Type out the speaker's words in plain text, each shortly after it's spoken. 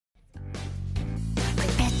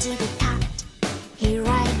to be caught. Here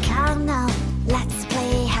I come now, let's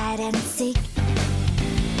play hide and seek.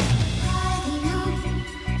 Riding on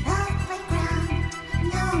the playground,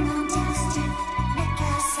 no one dares to make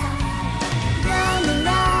a sound. Round and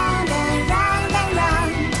round and round and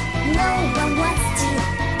round, no one wants to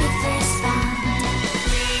be first found.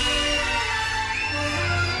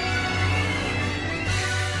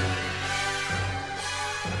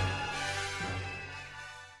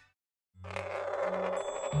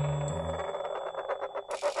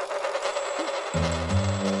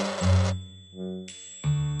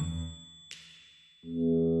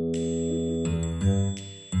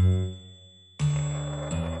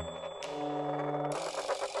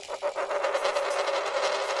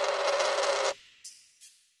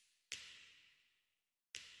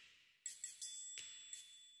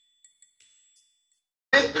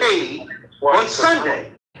 Katie on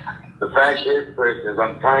Sunday. The fact is, Chris, is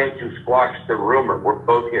I'm trying to squash the rumor. We're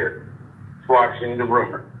both here. Squashing the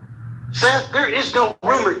rumor. Seth, there is no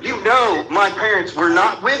rumor. You know my parents were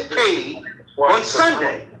not with Katie on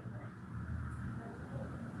Sunday.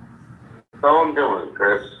 That's all I'm doing,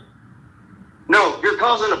 Chris. No, you're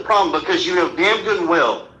causing a problem because you know damn good and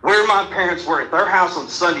well where my parents were at their house on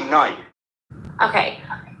Sunday night. Okay.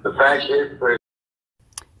 The fact is, Chris.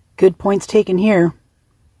 Good points taken here.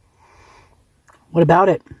 What about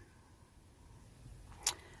it?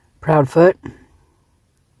 Proudfoot?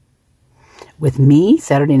 With me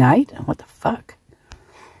Saturday night? What the fuck?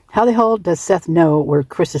 How the hell does Seth know where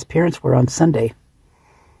Chris's parents were on Sunday?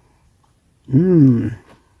 And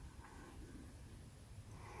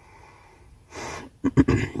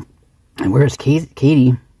where's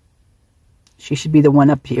Katie? She should be the one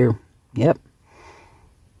up here. Yep.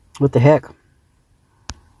 What the heck?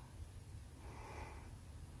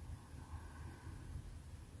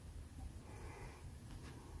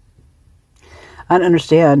 I don't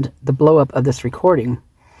understand the blow up of this recording.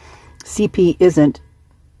 CP isn't,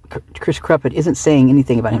 Chris Cruppet isn't saying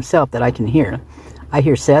anything about himself that I can hear. I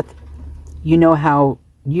hear Seth, you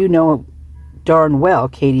know darn well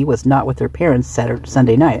Katie was not with her parents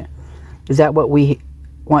Sunday night. Is that what we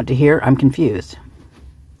want to hear? I'm confused.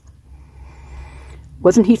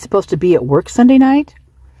 Wasn't he supposed to be at work Sunday night?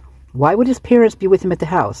 Why would his parents be with him at the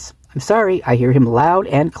house? I'm sorry, I hear him loud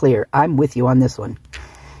and clear. I'm with you on this one.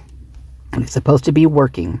 He's supposed to be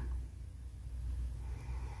working.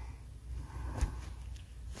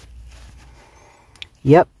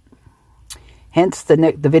 Yep. Hence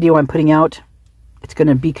the video I'm putting out, it's going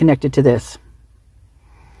to be connected to this.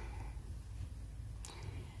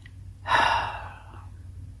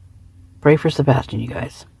 Pray for Sebastian, you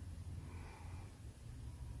guys.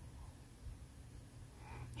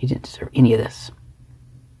 He didn't deserve any of this.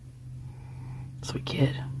 Sweet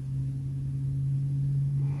kid.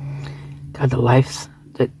 God, the lives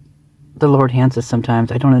that the Lord hands us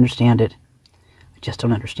sometimes, I don't understand it. I just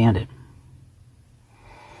don't understand it.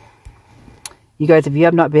 You guys, if you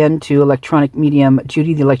have not been to Electronic Medium,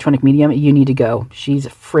 Judy the Electronic Medium, you need to go. She's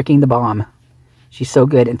freaking the bomb. She's so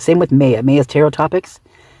good. And same with Maya. Maya's Tarot Topics.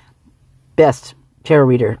 Best tarot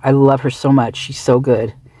reader. I love her so much. She's so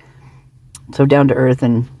good. So down to earth.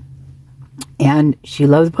 And she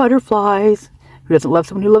loves butterflies. Who doesn't love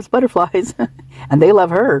someone who loves butterflies? And they love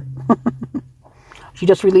her. She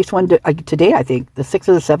just released one today, I think. The 6th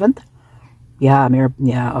or the 7th? Yeah,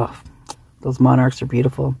 oh, those monarchs are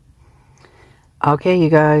beautiful. Okay, you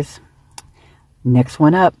guys. Next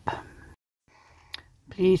one up.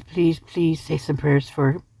 Please, please, please say some prayers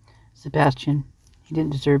for Sebastian. He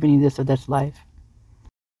didn't deserve any of this, so that's life.